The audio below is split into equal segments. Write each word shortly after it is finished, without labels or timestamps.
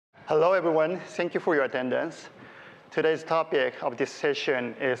Hello, everyone. Thank you for your attendance. Today's topic of this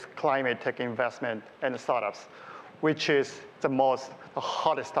session is climate tech investment and startups, which is the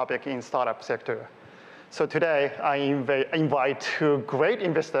hottest topic in startup sector. So today, I invite two great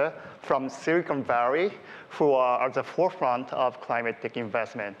investors from Silicon Valley who are at the forefront of climate tech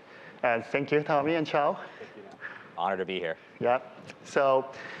investment. And thank you, Tommy and Chao. Thank you. Honor to be here. Yeah.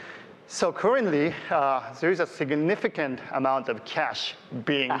 So currently, there is a significant amount of cash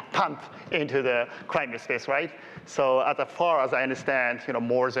being pumped into the climate space, right? So as far as I understand,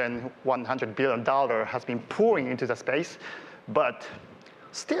 more than $100 billion has been pouring into the space, but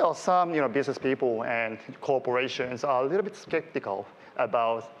still some business people and corporations are a little bit skeptical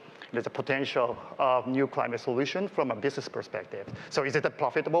about the potential of new climate solution from a business perspective. So is it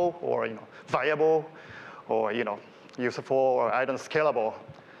profitable or viable or useful or scalable?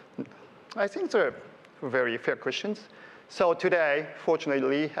 I think they're very fair questions. So today,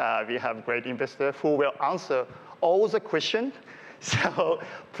 fortunately, we have great investors who will answer all the questions. So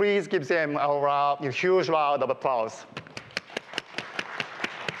please give them a huge round of applause.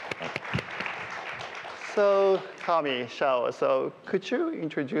 So Tommy, Xiao, so could you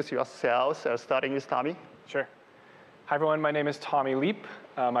introduce yourselves, starting with Tommy? Sure. Hi, everyone. My name is Tommy Leep.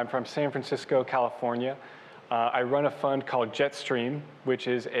 I'm from San Francisco, California. I run a fund called Jetstream, which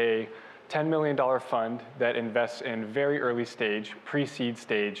is a $10 million fund that invests in very early stage, pre-seed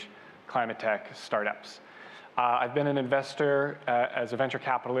stage climate tech startups. I've been an investor as a venture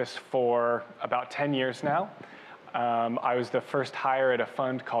capitalist for about 10 years now. I was the first hire at a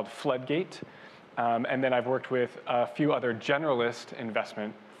fund called Floodgate, and then I've worked with a few other generalist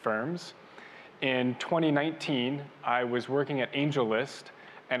investment firms. In 2019, I was working at AngelList,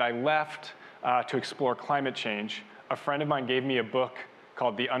 and I left to explore climate change. A friend of mine gave me a book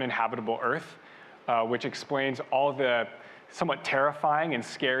called The Uninhabitable Earth, which explains all the somewhat terrifying and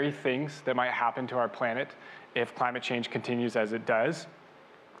scary things that might happen to our planet if climate change continues as it does.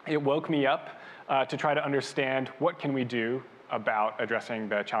 It woke me up to try to understand what can we do about addressing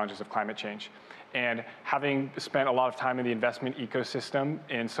the challenges of climate change. And having spent a lot of time in the investment ecosystem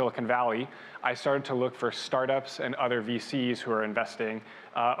in Silicon Valley, I started to look for startups and other VCs who are investing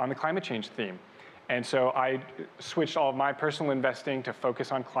on the climate change theme. And so I switched all of my personal investing to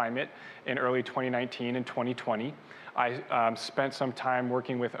focus on climate in early 2019 and 2020. I spent some time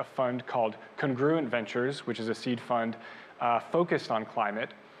working with a fund called Congruent Ventures, which is a seed fund focused on climate.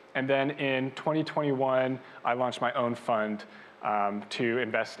 And then in 2021, I launched my own fund to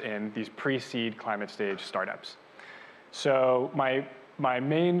invest in these pre-seed climate stage startups. So my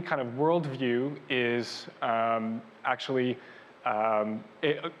main kind of worldview is actually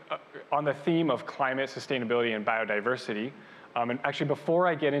on the theme of climate sustainability and biodiversity. And actually, before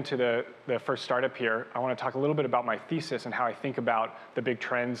I get into the first startup here, I want to talk a little bit about my thesis and how I think about the big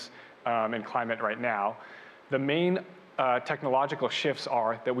trends in climate right now. The main technological shifts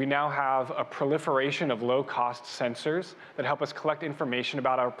are that we now have a proliferation of low-cost sensors that help us collect information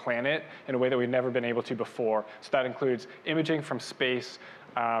about our planet in a way that we've never been able to before. So that includes imaging from space,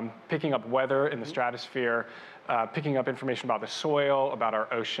 picking up weather in the stratosphere, picking up information about the soil, about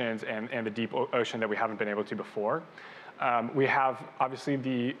our oceans, and the deep ocean that we haven't been able to before. We have, obviously,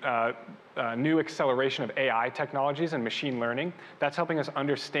 the new acceleration of AI technologies and machine learning. That's helping us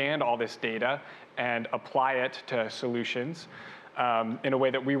understand all this data and apply it to solutions in a way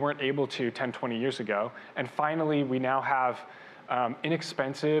that we weren't able to 10, 20 years ago. And finally, we now have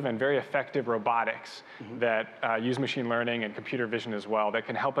inexpensive and very effective robotics that use machine learning and computer vision as well that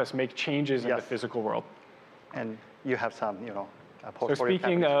can help us make changes in the physical world. And you have some, So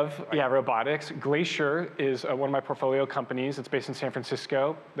speaking of robotics, Glacier is one of my portfolio companies. It's based in San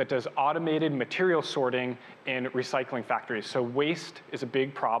Francisco that does automated material sorting in recycling factories. So waste is a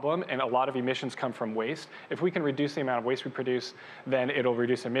big problem, and a lot of emissions come from waste. If we can reduce the amount of waste we produce, then it'll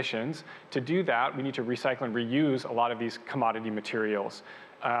reduce emissions. To do that, we need to recycle and reuse a lot of these commodity materials.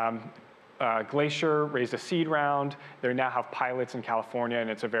 Glacier raised a seed round. They now have pilots in California, and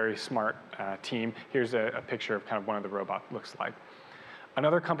it's a very smart team. Here's a picture of kind of one of the robot looks like.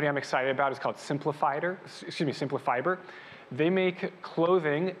 Another company I'm excited about is called Simplifiber. They make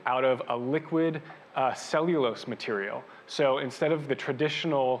clothing out of a liquid cellulose material. So instead of the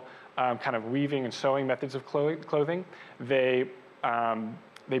traditional kind of weaving and sewing methods of clothing, they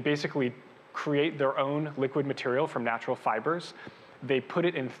basically create their own liquid material from natural fibers. They put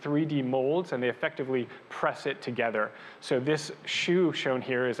it in 3D molds, and they effectively press it together. So this shoe shown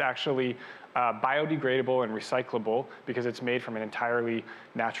here is actually biodegradable and recyclable because it's made from an entirely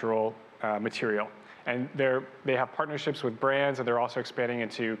natural material. And they have partnerships with brands, and they're also expanding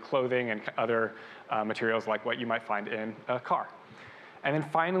into clothing and other materials like what you might find in a car. And then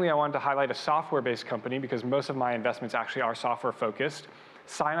finally, I wanted to highlight a software-based company because most of my investments actually are software-focused.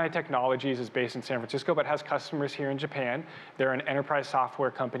 Sinai Technologies is based in San Francisco, but has customers here in Japan. They're an enterprise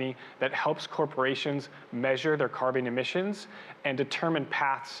software company that helps corporations measure their carbon emissions and determine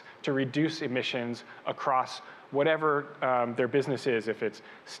paths to reduce emissions across whatever their business is. If it's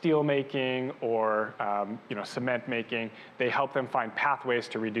steel making or cement making, they help them find pathways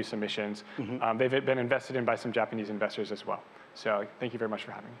to reduce emissions. They've been invested in by some Japanese investors as well. So thank you very much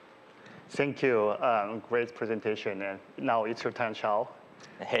for having me. Thank you. Great presentation. And now it's your turn, Xiao.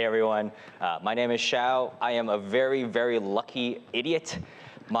 Hey everyone, my name is Shuo. I am a very, very lucky idiot.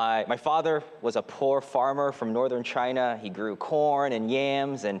 My father was a poor farmer from northern China. He grew corn and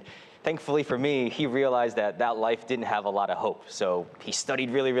yams, and thankfully for me, he realized that life didn't have a lot of hope. So he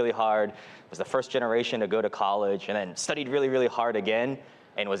studied really, really hard, was the first generation to go to college, and then studied really, really hard again,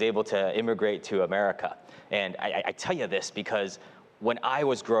 and was able to immigrate to America. And I tell you this because when I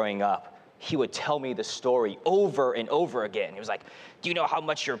was growing up, he would tell me the story over and over again. He was like, do you know how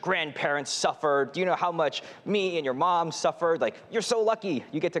much your grandparents suffered? Do you know how much me and your mom suffered? Like, you're so lucky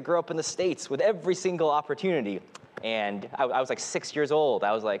you get to grow up in the States with every single opportunity. And I was like 6 years old.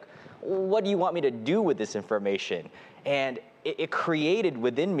 I was like, what do you want me to do with this information? And it created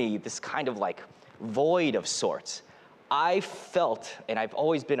within me this kind of like void of sorts. I felt, and I've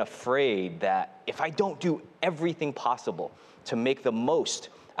always been afraid, that if I don't do everything possible to make the most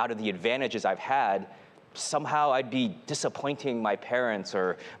out of the advantages I've had, somehow I'd be disappointing my parents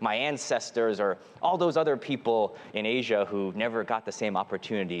or my ancestors or all those other people in Asia who never got the same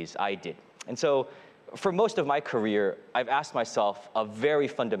opportunities I did. And so for most of my career, I've asked myself a very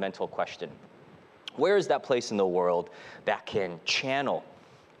fundamental question. Where is that place in the world that can channel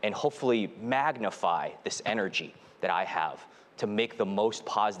and hopefully magnify this energy that I have to make the most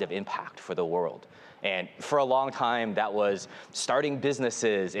positive impact for the world? And for a long time, that was starting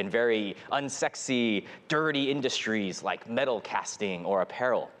businesses in very unsexy, dirty industries like metal casting or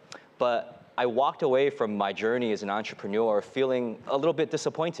apparel. But I walked away from my journey as an entrepreneur feeling a little bit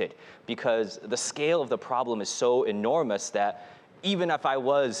disappointed because the scale of the problem is so enormous that even if I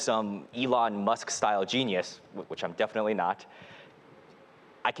was some Elon Musk-style genius, which I'm definitely not,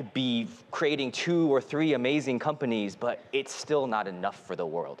 I could be creating 2 or 3 amazing companies, but it's still not enough for the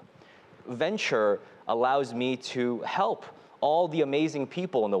world. Venture allows me to help all the amazing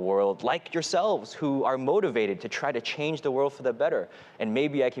people in the world, like yourselves, who are motivated to try to change the world for the better. And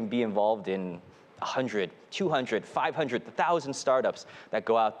maybe I can be involved in 100, 200, 500, 1,000 startups that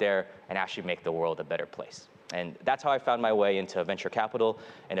go out there and actually make the world a better place. And that's how I found my way into venture capital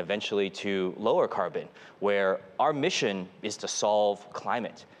and eventually to lower carbon, where our mission is to solve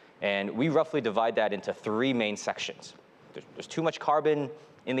climate. And we roughly divide that into 3 main sections. There's too much carbon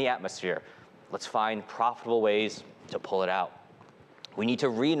in the atmosphere. Let's find profitable ways to pull it out. We need to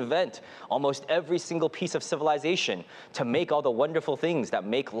reinvent almost every single piece of civilization to make all the wonderful things that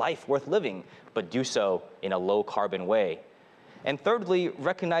make life worth living, but do so in a low carbon way. And thirdly,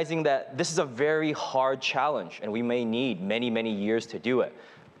 recognizing that this is a very hard challenge and we may need many, many years to do it.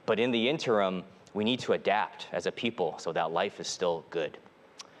 But in the interim, we need to adapt as a people so that life is still good.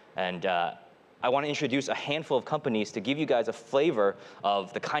 And I want to introduce a handful of companies to give you guys a flavor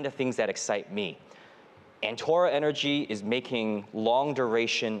of the kind of things that excite me. Antora Energy is making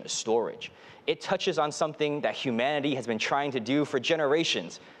long-duration storage. It touches on something that humanity has been trying to do for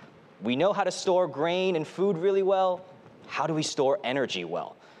generations. We know how to store grain and food really well. How do we store energy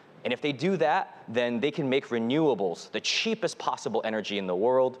well? And if they do that, then they can make renewables the cheapest possible energy in the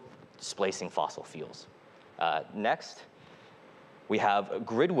world, displacing fossil fuels. Next, we have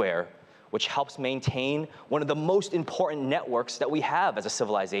Gridware, which helps maintain one of the most important networks that we have as a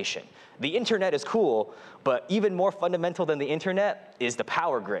civilization. The internet is cool, but even more fundamental than the internet is the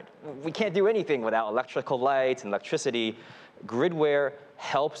power grid. We can't do anything without electrical lights and electricity. Gridware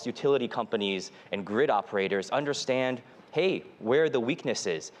helps utility companies and grid operators understand, hey, where are the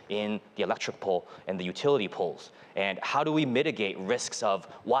weaknesses in the electric pole and the utility poles? And how do we mitigate risks of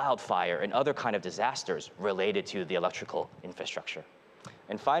wildfire and other kind of disasters related to the electrical infrastructure?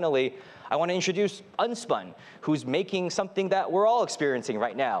 And finally, I want to introduce Unspun, who's making something that we're all experiencing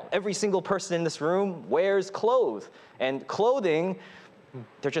right now. Every single person in this room wears clothes. And clothing,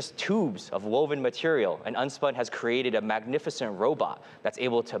 they're just tubes of woven material. And Unspun has created a magnificent robot that's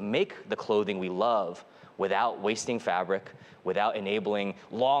able to make the clothing we love without wasting fabric, without enabling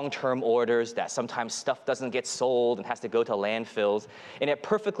long-term orders that sometimes stuff doesn't get sold and has to go to landfills. And it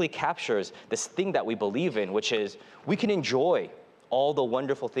perfectly captures this thing that we believe in, which is we can enjoy all the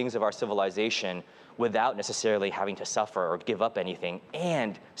wonderful things of our civilization without necessarily having to suffer or give up anything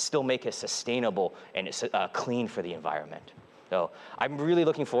and still make it sustainable and clean for the environment. So I'm really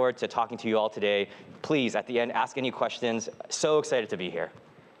looking forward to talking to you all today. Please, at the end, ask any questions. So excited to be here.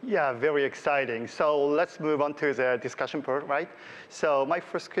 Yeah, very exciting. So let's move on to the discussion part, right? So my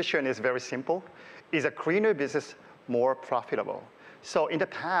first question is very simple. Is a greener business more profitable? So in the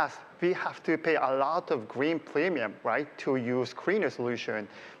past, we have to pay a lot of green premium, right, to use greener solution.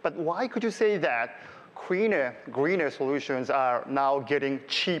 But why could you say that greener solutions are now getting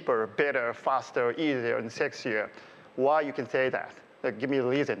cheaper, better, faster, easier, and sexier? Why you can say that? Give me a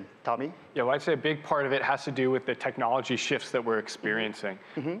reason, Tommy. Yeah, well, I'd say a big part of it has to do with the technology shifts that we're experiencing.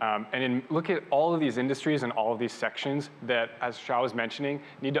 Look at all of these industries and all of these sections that, as Xiao was mentioning,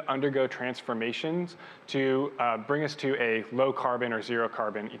 need to undergo transformations to bring us to a low carbon or zero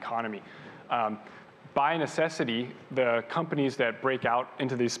carbon economy. By necessity, the companies that break out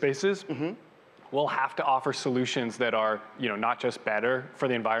into these spaces will have to offer solutions that are, not just better for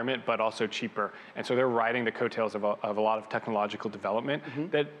the environment, but also cheaper. And so they're riding the coattails of a lot of technological development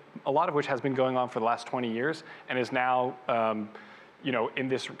that a lot of which has been going on for the last 20 years and is now, in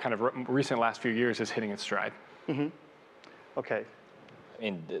this kind of recent last few years is hitting its stride. Okay.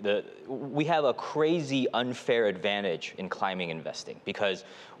 We have a crazy unfair advantage in climate investing because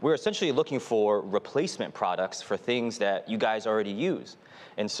we're essentially looking for replacement products for things that you guys already use.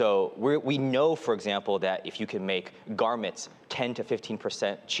 And so we know, for example, that if you can make garments 10 to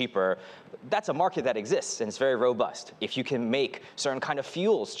 15% cheaper, that's a market that exists and it's very robust. If you can make certain kind of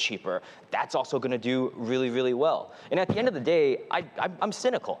fuels cheaper, that's also going to do really, really well. And at the end of the day, I'm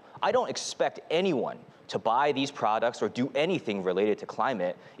cynical. I don't expect anyone to buy these products or do anything related to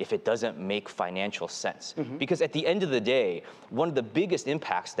climate if it doesn't make financial sense. Because at the end of the day, one of the biggest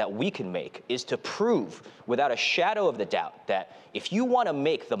impacts that we can make is to prove without a shadow of the doubt that if you want to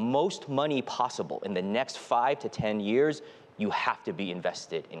make the most money possible in the next 5 to 10 years, you have to be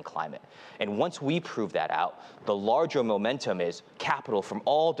invested in climate. And once we prove that out, the larger momentum is capital from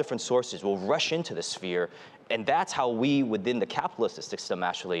all different sources will rush into the sphere. And that's how we, within the capitalist system,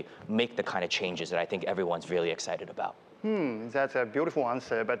 actually make the kind of changes that I think everyone's really excited about. That's a beautiful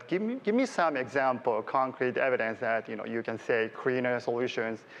answer, but give me some example, concrete evidence that you can say greener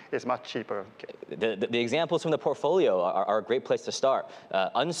solutions is much cheaper. The examples from the portfolio are a great place to start.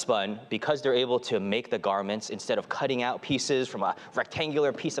 Unspun, because they're able to make the garments instead of cutting out pieces from a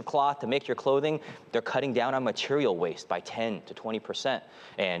rectangular piece of cloth to make your clothing, they're cutting down on material waste by 10 to 20%.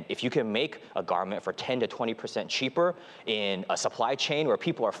 And if you can make a garment for 10 to 20% cheaper in a supply chain where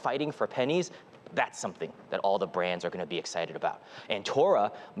people are fighting for pennies, that's something that all the brands are going to be excited about. And Tora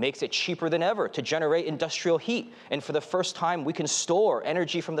makes it cheaper than ever to generate industrial heat. And for the first time, we can store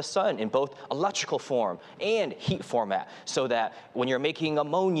energy from the sun in both electrical form and heat format so that when you're making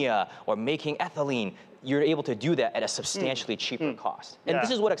ammonia or making ethylene, you're able to do that at a substantially cheaper cost. And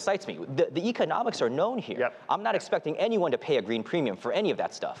this is what excites me. The economics are known here. I'm not expecting anyone to pay a green premium for any of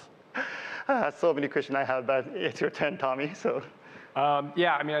that stuff. So many questions I have, but it's your turn, Tommy. So.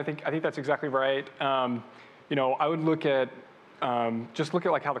 Yeah, I think that's exactly right. I would look at just look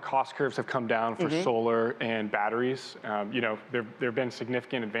at like how the cost curves have come down for solar and batteries. There have been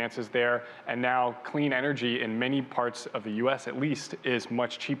significant advances there, and now clean energy in many parts of the U.S. at least is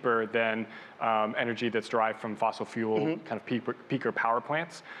much cheaper than energy that's derived from fossil fuel kind of peaker power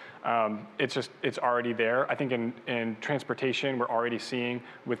plants. It's already there. I think in transportation, we're already seeing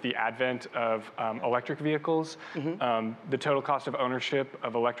with the advent of electric vehicles, the total cost of ownership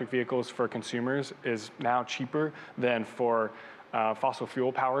of electric vehicles for consumers is now cheaper than for fossil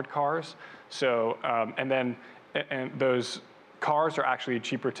fuel powered cars. So, and those cars are actually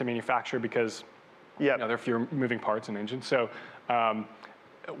cheaper to manufacture because there are fewer moving parts in engines. So,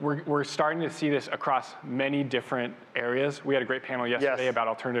 we're starting to see this across many different areas. We had a great panel yesterday about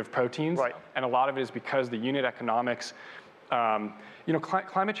alternative proteins, and a lot of it is because the unit economics,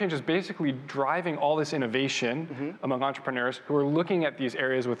 climate change is basically driving all this innovation among entrepreneurs who are looking at these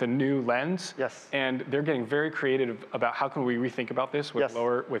areas with a new lens, and they're getting very creative about how can we rethink about this with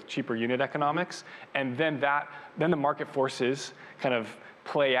with cheaper unit economics, and then the market forces kind of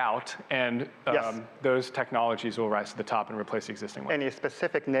play out, and those technologies will rise to the top and replace the existing ones. Any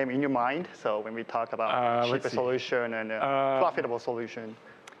specific name in your mind? So when we talk about cheaper solution and profitable solution.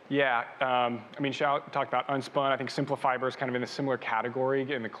 Yeah, Xiao talked about Unspun. I think Simplifiber is kind of in a similar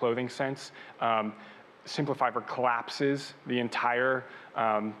category in the clothing sense. Simplifiber collapses the entire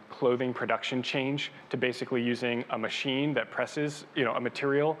clothing production chain to basically using a machine that presses, a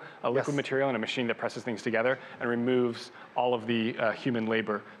material, a liquid material, and a machine that presses things together and removes all of the human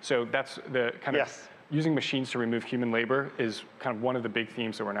labor. So that's the kind of using machines to remove human labor is kind of one of the big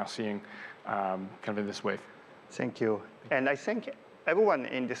themes that we're now seeing kind of in this wave. Thank you. And I think everyone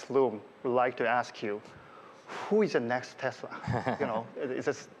in this room would like to ask you, who is the next Tesla? It's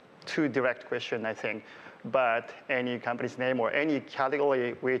a too direct question, I think. But any company's name or any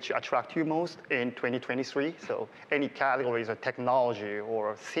category which attract you most in 2023? So any categories or technology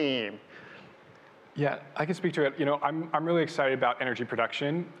or theme? Yeah, I can speak to it. I'm really excited about energy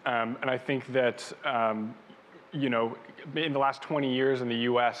production, and I think that in the last 20 years in the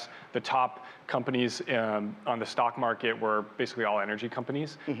U.S., the top companies on the stock market were basically all energy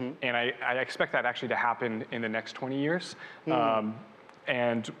companies, and I expect that actually to happen in the next 20 years.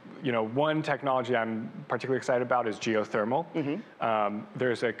 And one technology I'm particularly excited about is geothermal.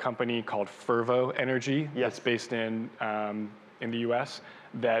 There's a company called Fervo Energy that's based in the U.S.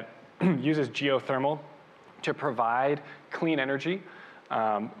 that uses geothermal to provide clean energy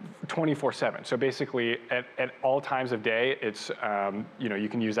 24/7. So basically, at all times of day, it's you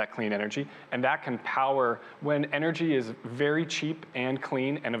can use that clean energy, and that can power when energy is very cheap and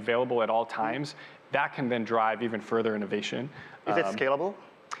clean and available at all times. That can then drive even further innovation. Is it scalable?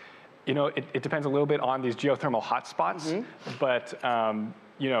 It depends a little bit on these geothermal hotspots, but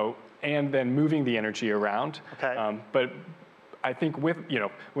and then moving the energy around. Okay. But I think when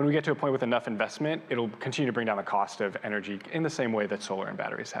we get to a point with enough investment, it'll continue to bring down the cost of energy in the same way that solar and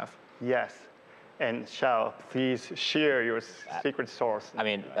batteries have. Yes. And Shuo, please share your secret sauce. I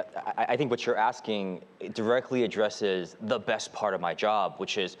mean, I think what you're asking directly addresses the best part of my job,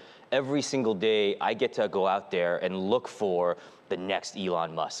 which is every single day I get to go out there and look for the next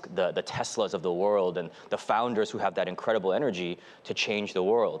Elon Musk, the Teslas of the world, and the founders who have that incredible energy to change the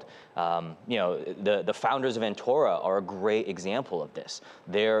world. The founders of Antora are a great example of this.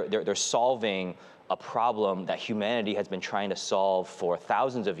 They're solving a problem that humanity has been trying to solve for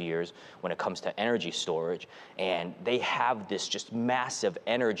thousands of years when it comes to energy storage, and they have this just massive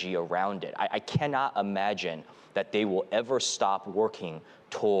energy around it. I cannot imagine that they will ever stop working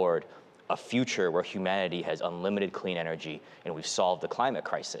toward a future where humanity has unlimited clean energy and we've solved the climate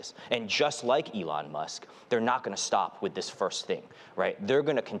crisis. And just like Elon Musk, they're not going to stop with this first thing, right? They're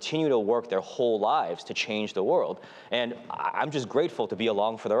going to continue to work their whole lives to change the world. And I'm just grateful to be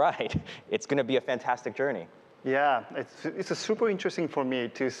along for the ride. It's going to be a fantastic journey. Yeah, it's super interesting for me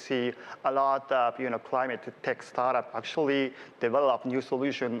to see a lot of climate tech startup actually develop new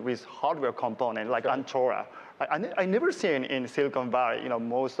solution with hardware component like Antora. I never seen in Silicon Valley.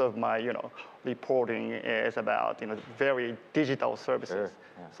 Most of my reporting is about very digital services. Sure.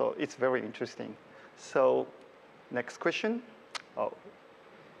 Yeah. So it's very interesting. So next question. Oh,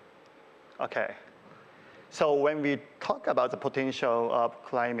 okay. So when we talk about the potential of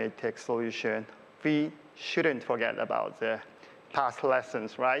climate tech solution, we shouldn't forget about the past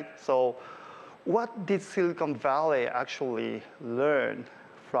lessons, right? So what did Silicon Valley actually learn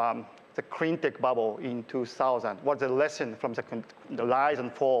from the clean tech bubble in 2000? What's the lesson from the rise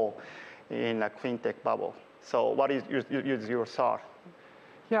and fall in a clean tech bubble? So what is your thought?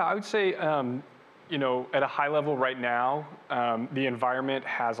 Yeah, I would say, at a high level right now, the environment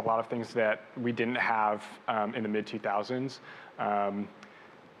has a lot of things that we didn't have in the mid-2000s.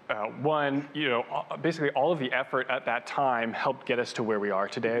 One, basically all of the effort at that time helped get us to where we are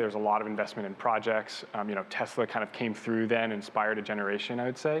today. There's a lot of investment in projects. Tesla kind of came through then, inspired a generation, I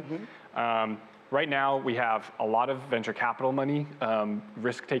would say. Right now, we have a lot of venture capital money.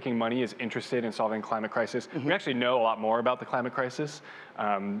 Risk-taking money is interested in solving the climate crisis. We actually know a lot more about the climate crisis.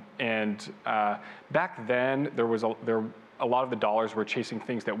 Back then, a lot of the dollars were chasing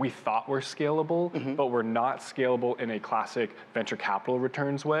things that we thought were scalable, but were not scalable in a classic venture capital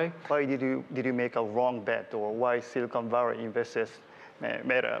returns way. Why did you make a wrong bet, or why Silicon Valley investors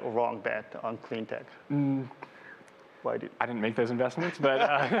made a wrong bet on clean tech? I didn't make those investments, but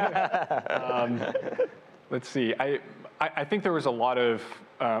let's see. I think there was a lot of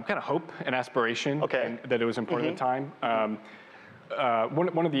kind of hope and aspiration, and that it was important at the time.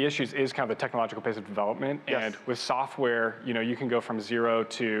 One of the issues is kind of the technological pace of development, and with software, you can go from zero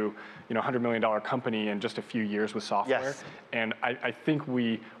to $100 million company in just a few years with software. And I think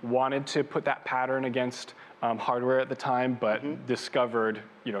we wanted to put that pattern against hardware at the time, but discovered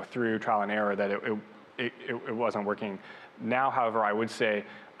through trial and error that it wasn't working. Now, however, I would say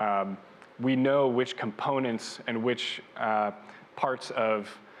we know which components and which parts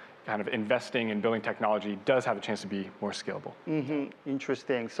of kind of investing and building technology does have a chance to be more scalable.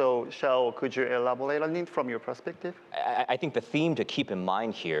 Interesting. So, Shuo, could you elaborate on it from your perspective? I think the theme to keep in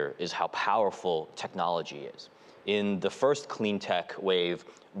mind here is how powerful technology is. in the first clean tech wave,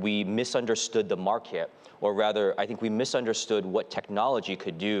 we misunderstood the market, or rather, I think we misunderstood what technology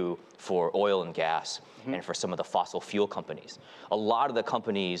could do for oil and gas and for some of the fossil fuel companies. A lot of the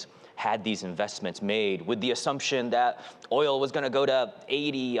companies had these investments made with the assumption that oil was going to go to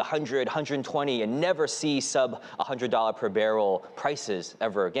 80, 100, 120 and never see sub $100 per barrel prices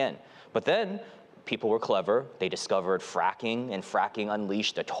ever again. But then people were clever. They discovered fracking, and fracking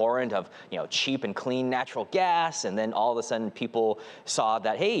unleashed a torrent of cheap and clean natural gas. And then all of a sudden people saw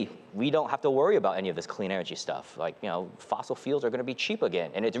that, hey, we don't have to worry about any of this clean energy stuff. Like, fossil fuels are going to be cheap again.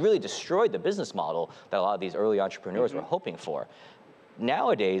 And it really destroyed the business model that a lot of these early entrepreneurs were hoping for.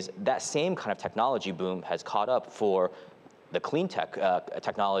 Nowadays, that same kind of technology boom has caught up for the clean tech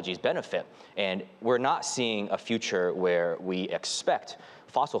technology's benefit. And we're not seeing a future where we expect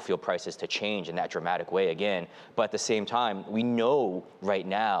fossil fuel prices to change in that dramatic way again. But at the same time, we know right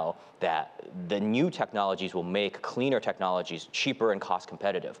now that the new technologies will make cleaner technologies cheaper and cost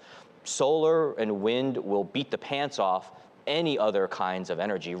competitive. Solar and wind will beat the pants off any other kinds of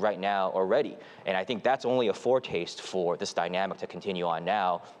energy right now already. And I think that's only a foretaste for this dynamic to continue on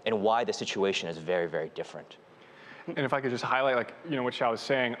now, and why the situation is very, very different. And if I could just highlight, what Xiao was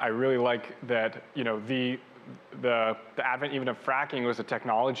saying, I really like that, the advent even of fracking was a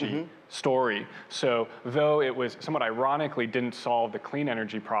technology story. So though it was somewhat ironically didn't solve the clean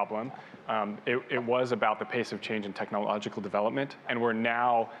energy problem, it was about the pace of change in technological development, and we're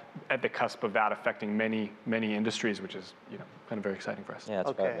now at the cusp of that affecting many, many industries, which is kind of very exciting for us. Yeah,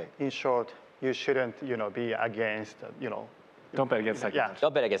 that's okay. In short, you shouldn't be against Don't bet against technology.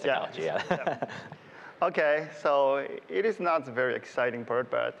 Don't bet against technology. Yeah. Okay, so it is not a very exciting part,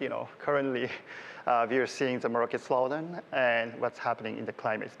 but currently we are seeing the market slowdown and what's happening in the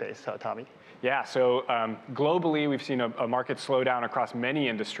climate space. So Tommy. Yeah, so globally we've seen a market slowdown across many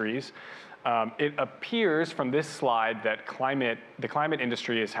industries. It appears from this slide that the climate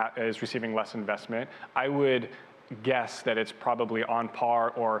industry is receiving less investment. I would guess that it's probably on par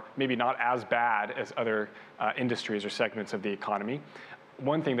or maybe not as bad as other industries or segments of the economy.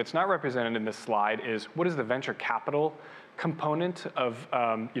 One thing that's not represented in this slide is what is the venture capital component of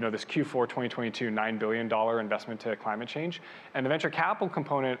this Q4 2022 $9 billion investment to climate change. And the venture capital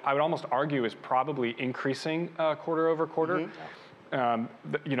component, I would almost argue, is probably increasing quarter over quarter.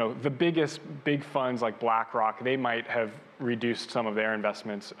 The big funds like BlackRock, they might have reduced some of their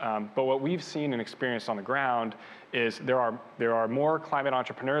investments. But what we've seen and experienced on the ground is there are more climate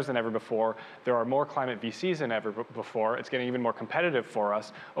entrepreneurs than ever before. There are more climate VCs than ever before. It's getting even more competitive for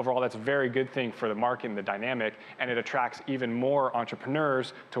us. Overall, that's a very good thing for the market and the dynamic, and it attracts even more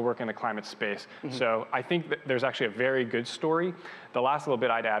entrepreneurs to work in the climate space. So I think that there's actually a very good story. The last little bit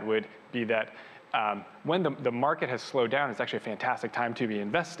I'd add would be that when the market has slowed down, it's actually a fantastic time to be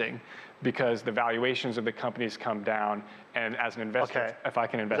investing, because the valuations of the companies come down, and as an investor, if I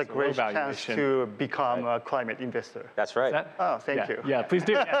can invest at a low valuation. It's a great chance to become a climate investor. That's right. Oh, thank you. Yeah, please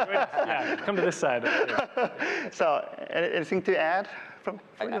do. Come to this side. So anything to add from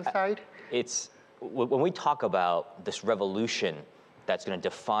your side? When we talk about this revolution that's going to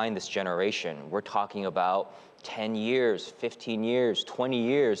define this generation, we're talking about 10 years, 15 years, 20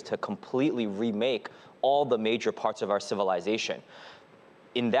 years to completely remake all the major parts of our civilization.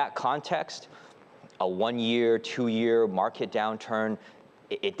 In that context, a 1 year, 2 year market downturn,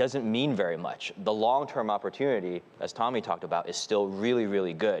 it doesn't mean very much. The long-term opportunity, as Tommy talked about, is still really,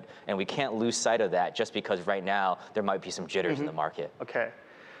 really good. And we can't lose sight of that just because right now there might be some jitters in the market. Okay.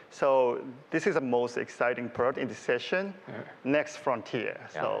 So this is the most exciting part in the session, next frontier.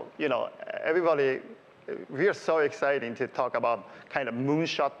 So, everybody, we are so excited to talk about kind of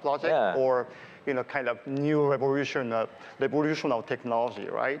moonshot project or kind of new revolutionary technology,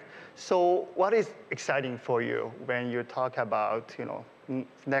 right? So what is exciting for you when you talk about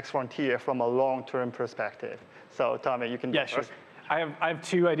next frontier from a long-term perspective? So Tommy, you can go first. Sure. I have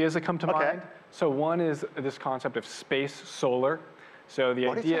two ideas that come to mind. So one is this concept of space solar. So the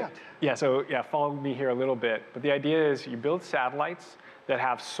idea, follow me here a little bit. But the idea is you build satellites that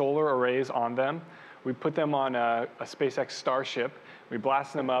have solar arrays on them. We put them on a SpaceX Starship. We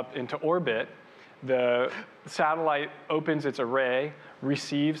blast them up into orbit. The satellite opens its array,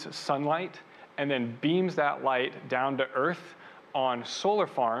 receives sunlight, and then beams that light down to Earth on solar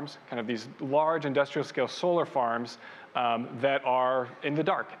farms, kind of these large industrial scale solar farms that are in the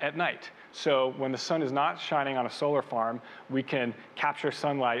dark at night. So when the sun is not shining on a solar farm, we can capture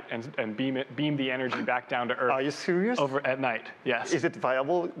sunlight and beam the energy back down to Earth. Are you serious? Over at night, yes. Is it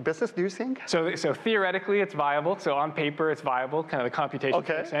viable business, do you think? So theoretically, it's viable. So on paper, it's viable. Kind of the computation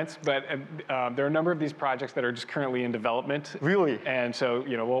makes sense. But there are a number of these projects that are just currently in development. Really? And so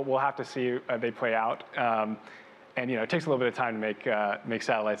we'll have to see they play out. And it takes a little bit of time to make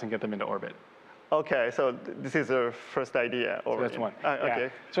satellites and get them into orbit. Okay, so this is the first idea. So that's one. Okay. Yeah.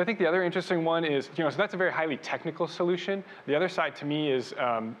 So I think the other interesting one is, so that's a very highly technical solution. The other side to me is,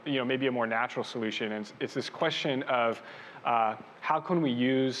 maybe a more natural solution. And it's this question of how can we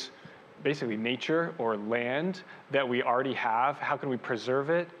use basically nature or land that we already have? How can we preserve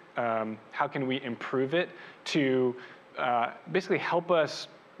it? How can we improve it to basically help us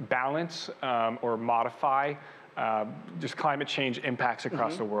balance or modify just climate change impacts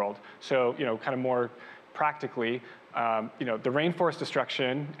across the world. So, kind of more practically, the rainforest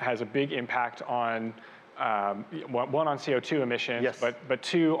destruction has a big impact on, one, on CO2 emissions, Yes. but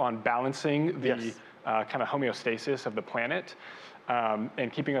two, on balancing the kind of homeostasis of the planet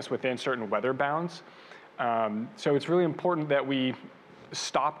and keeping us within certain weather bounds. So it's really important that we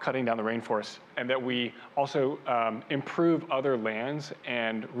stop cutting down the rainforest and that we also improve other lands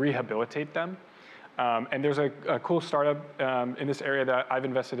and rehabilitate them. And there's a cool startup in this area that I've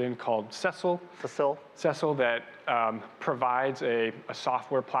invested in called Cecil. Cecil that provides a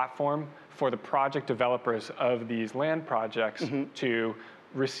software platform for the project developers of these land projects to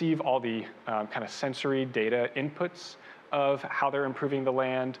receive all the kind of sensory data inputs of how they're improving the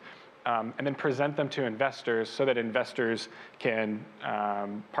land, and then present them to investors so that investors can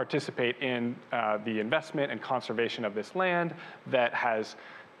participate in the investment and conservation of this land that has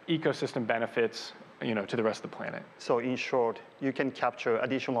ecosystem benefits to the rest of the planet. So in short, you can capture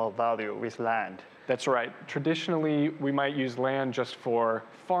additional value with land. That's right. Traditionally, we might use land just for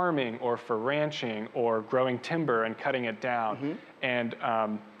farming or for ranching or growing timber and cutting it down. And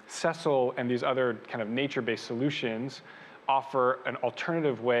Cecil and these other kind of nature-based solutions offer an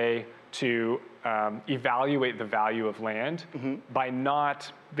alternative way to evaluate the value of land by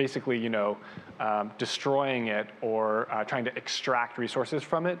not basically, destroying it or trying to extract resources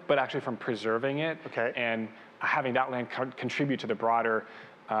from it, but actually from preserving it and having that land contribute to the broader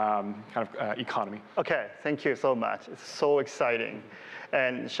kind of economy. Okay, thank you so much. It's so exciting.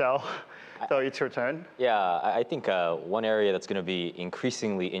 And Xiao, so it's your turn. Yeah, I think one area that's going to be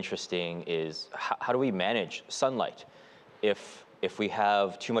increasingly interesting is how do we manage sunlight? If we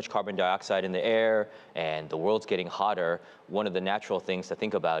have too much carbon dioxide in the air and the world's getting hotter, one of the natural things to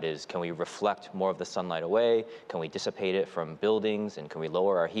think about is, can we reflect more of the sunlight away? Can we dissipate it from buildings? And can we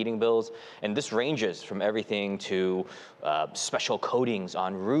lower our heating bills? And this ranges from everything to special coatings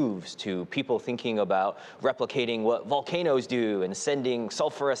on roofs to people thinking about replicating what volcanoes do and sending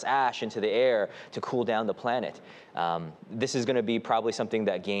sulfurous ash into the air to cool down the planet. This is going to be probably something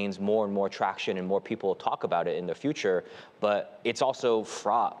that gains more and more traction and more people talk about it in the future, but it's also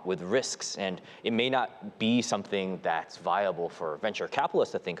fraught with risks, and it may not be something that's viable for venture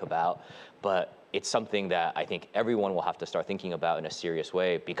capitalists to think about, but it's something that I think everyone will have to start thinking about in a serious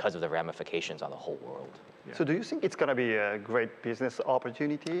way because of the ramifications on the whole world. Yeah. So do you think it's going to be a great business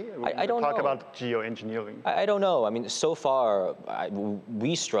opportunity? I don't know. Talk about geoengineering. I don't know. I mean, so far,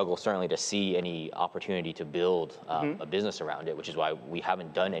 we struggle certainly to see any opportunity to build a business around it, which is why we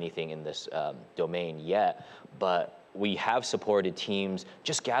haven't done anything in this domain yet. But we have supported teams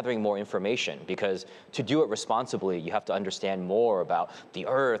just gathering more information, because to do it responsibly, you have to understand more about the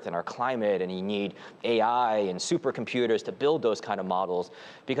Earth and our climate, and you need AI and supercomputers to build those kind of models.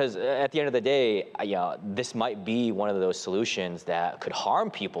 Because at the end of the day, this might be one of those solutions that could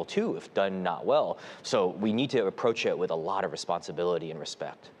harm people too if done not well. So we need to approach it with a lot of responsibility and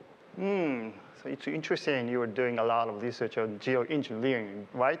respect. So it's interesting you were doing a lot of research on geoengineering,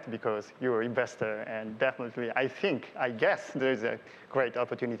 right? Because you're an investor, and definitely, I guess there's a great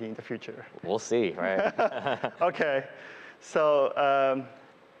opportunity in the future. We'll see, right? Okay, so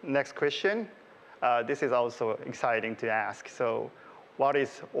next question. This is also exciting to ask. So what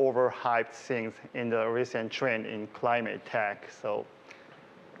is overhyped things in the recent trend in climate tech? So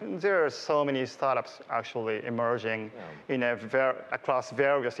there are so many startups actually emerging across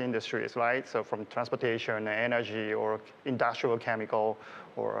various industries, right? So from transportation, energy, or industrial chemical,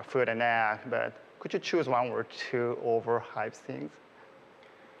 or food and ag. But could you choose one or two overhyped things?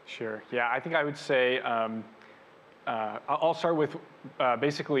 Sure. Yeah, I think I would say I'll start with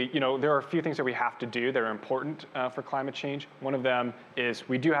basically, there are a few things that we have to do that are important for climate change. One of them is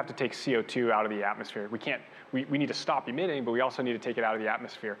we do have to take CO2 out of the atmosphere. We need to stop emitting, but we also need to take it out of the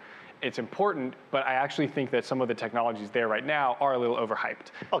atmosphere. It's important, but I actually think that some of the technologies there right now are a little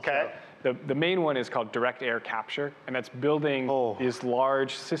overhyped. Okay. So the main one is called direct air capture, and that's building these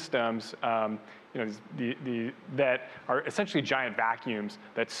large systems that are essentially giant vacuums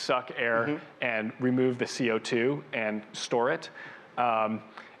that suck air and remove the CO2 and store it. And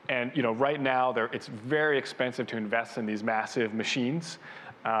right now, it's very expensive to invest in these massive machines.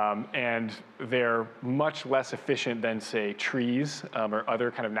 And they're much less efficient than, say, trees or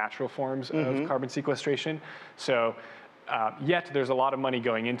other kind of natural forms of carbon sequestration. So yet there's a lot of money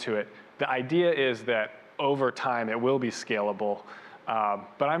going into it. The idea is that over time it will be scalable,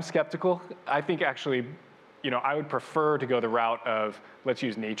 but I'm skeptical. I think actually, I would prefer to go the route of let's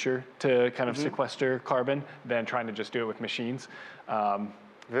use nature to kind of sequester carbon than trying to just do it with machines.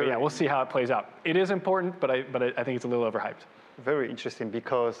 But yeah, we'll see how it plays out. It is important, but I think it's a little overhyped. Very interesting,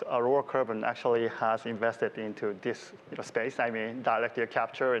 because Aurora Carbon actually has invested into this space. I mean, direct air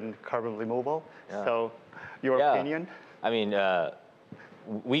capture and carbon removal. Yeah. So, your opinion? I mean,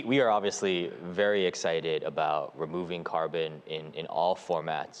 we are obviously very excited about removing carbon in all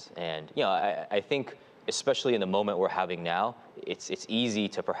formats, and I think especially in the moment we're having now, it's easy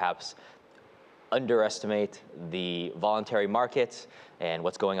to perhaps underestimate the voluntary markets and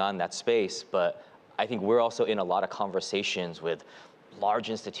what's going on in that space, but I think we're also in a lot of conversations with large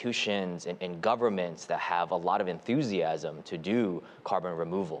institutions and governments that have a lot of enthusiasm to do carbon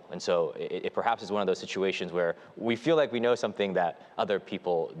removal. And so it perhaps is one of those situations where we feel like we know something that other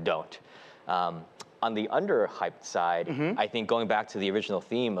people don't. On the underhyped side, I think going back to the original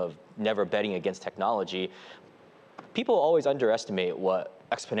theme of never betting against technology, people always underestimate what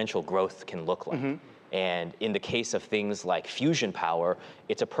exponential growth can look like. And in the case of things like fusion power,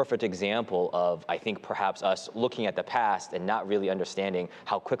 it's a perfect example of, I think, perhaps us looking at the past and not really understanding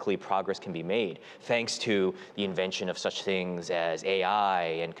how quickly progress can be made, thanks to the invention of such things as AI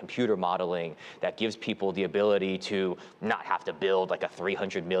and computer modeling that gives people the ability to not have to build like a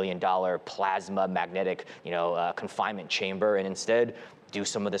 $300 million plasma magnetic, confinement chamber, and instead do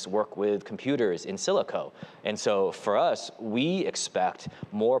some of this work with computers in silico. And so for us, we expect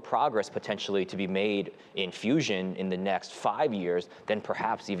more progress potentially to be made in fusion in the next 5 years than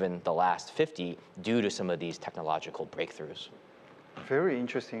perhaps even the last 50 due to some of these technological breakthroughs. Very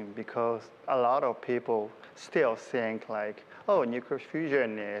interesting, because a lot of people still think like, oh, nuclear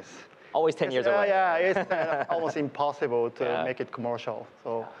fusion is always 10 years away. Yeah, it's almost impossible to make it commercial.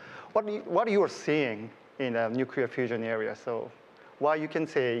 So what you are seeing in the nuclear fusion area? So why you can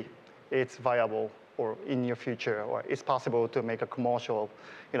say it's viable or in your future, or it's possible to make a commercial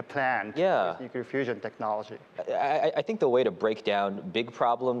plant with nuclear fusion technology? I think the way to break down big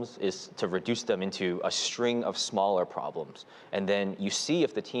problems is to reduce them into a string of smaller problems. And then you see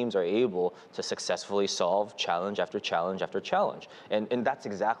if the teams are able to successfully solve challenge after challenge after challenge. And that's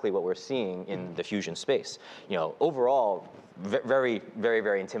exactly what we're seeing in the fusion space. Overall, very, very,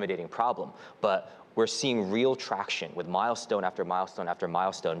 very intimidating problem. But we're seeing real traction with milestone after milestone after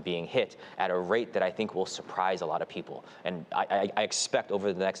milestone being hit at a rate that I think will surprise a lot of people. And I expect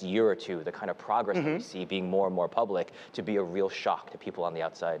over the next year or two, the kind of progress that we see being more and more public to be a real shock to people on the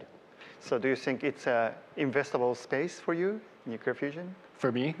outside. So do you think it's an investable space for you, nuclear fusion?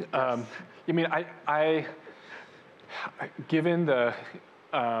 For me? Yes. I mean, given the,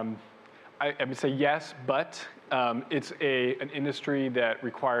 I would say yes, but it's an industry that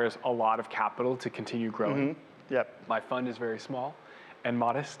requires a lot of capital to continue growing. Yep. My fund is very small and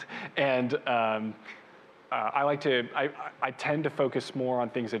modest, and I tend to focus more on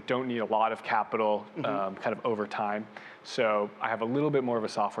things that don't need a lot of capital kind of over time. So I have a little bit more of a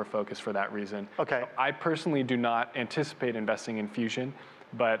software focus for that reason. Okay. So I personally do not anticipate investing in fusion,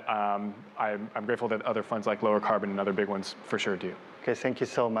 but I'm grateful that other funds like Lower Carbon and other big ones for sure do. Okay, thank you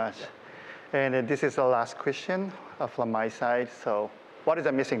so much. And this is the last question from my side. So what is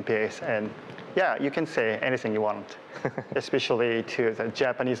the missing piece? And yeah, you can say anything you want, especially to the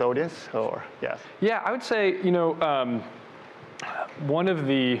Japanese audience, or yes. Yeah, I would say, one of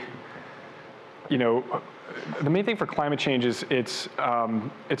the main thing for climate change is it's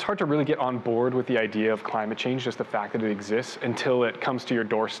hard to really get on board with the idea of climate change, just the fact that it exists, until it comes to your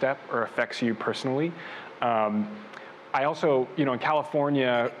doorstep or affects you personally. I also, in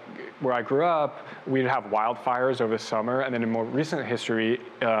California, where I grew up, we'd have wildfires over the summer, and then in more recent history,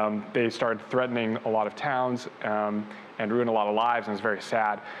 they started threatening a lot of towns and ruined a lot of lives, and it was very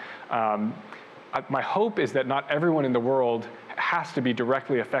sad. My hope is that not everyone in the world has to be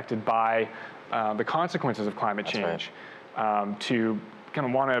directly affected by the consequences of climate change to kind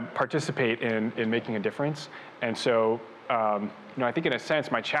of want to participate in making a difference. And so, I think in a sense,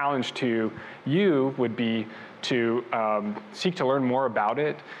 my challenge to you would be to seek to learn more about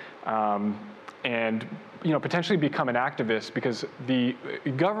it and potentially become an activist, because the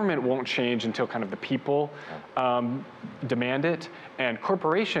government won't change until kind of the people demand it, and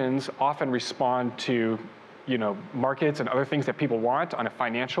corporations often respond to markets and other things that people want on a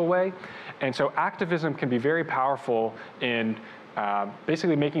financial way. And so activism can be very powerful in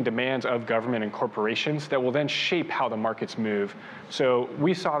basically making demands of government and corporations that will then shape how the markets move. So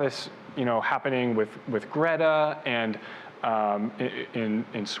we saw this, happening with Greta and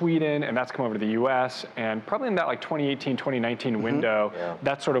in Sweden, and that's come over to the US, and probably in that like 2018, 2019 window,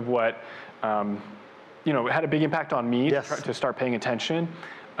 that's sort of what had a big impact on me to start paying attention.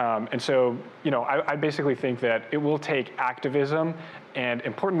 And so, I basically think that it will take activism and,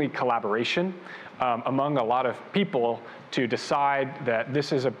 importantly, collaboration among a lot of people to decide that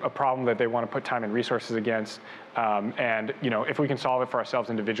this is a problem that they want to put time and resources against. And if we can solve it for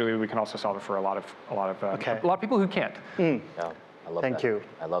ourselves individually, we can also solve it for a lot of people who can't. Yeah, I love that. Thank you.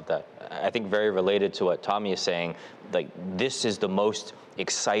 I love that. I think very related to what Tommy is saying, like this is the most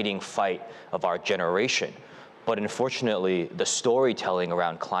exciting fight of our generation. But unfortunately, the storytelling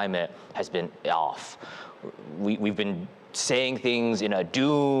around climate has been off. We've been saying things in a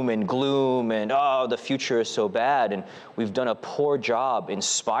doom and gloom and, oh, the future is so bad. And we've done a poor job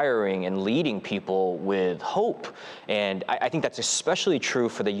inspiring and leading people with hope. And I think that's especially true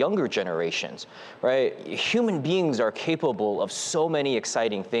for the younger generations, right? Human beings are capable of so many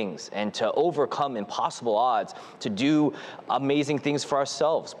exciting things and to overcome impossible odds, to do amazing things for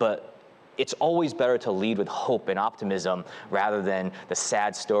ourselves. But it's always better to lead with hope and optimism rather than the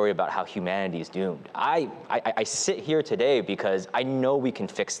sad story about how humanity is doomed. I sit here today because I know we can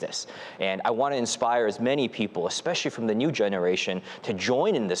fix this. And I want to inspire as many people, especially from the new generation, to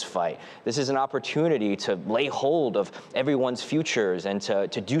join in this fight. This is an opportunity to lay hold of everyone's futures and to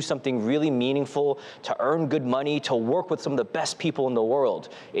do something really meaningful, to earn good money, to work with some of the best people in the world.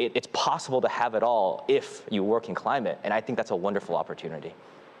 It's possible to have it all if you work in climate. And I think that's a wonderful opportunity.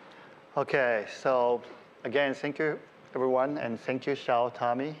 Okay, so again, thank you everyone, and thank you, Xiao,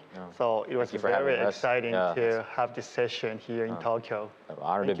 Tommy. So it was very exciting to have this session here in Tokyo. I'm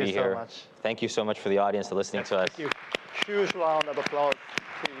honored to be here. Thank you so much. Thank you so much for the audience for listening to us. Thank you. Huge round of applause.